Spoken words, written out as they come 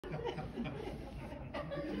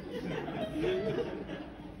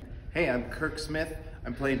Hey, I'm Kirk Smith.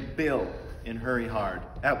 I'm playing Bill in Hurryhard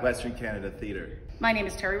at Western Canada Theatre. My name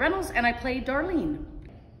is Terri Reynolds and I play Darlene.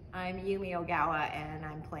 I'm Yumi Ogawa and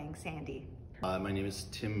I'm playing Sandy. My name is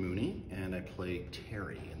Tim Mooney and I play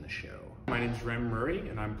Terri in the show. My name is Rem Murray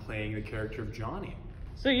and I'm playing the character of Johnny.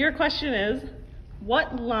 So your question is,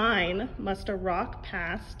 what line must a rock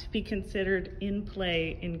pass to be considered in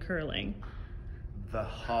play in curling? The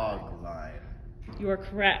hog line. You are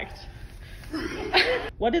correct.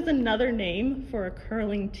 What is another name for a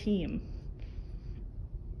curling team?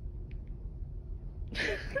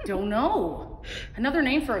 Don't know. Another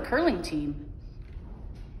name for a curling team.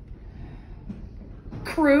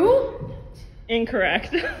 Crew?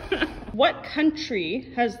 Incorrect. What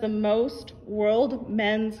country has the most world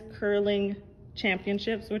men's curling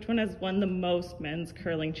championships? Which one has won the most men's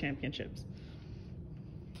curling championships?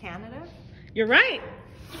 Canada? You're right.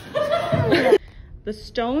 The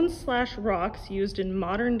stones/rocks used in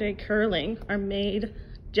modern day curling are made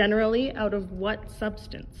generally out of what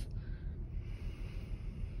substance?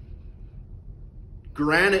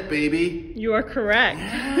 Granite, baby! You are correct.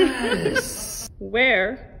 Yes.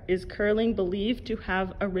 Where is curling believed to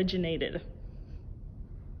have originated?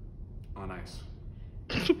 On ice.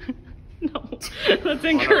 No, that's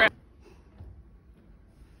incorrect.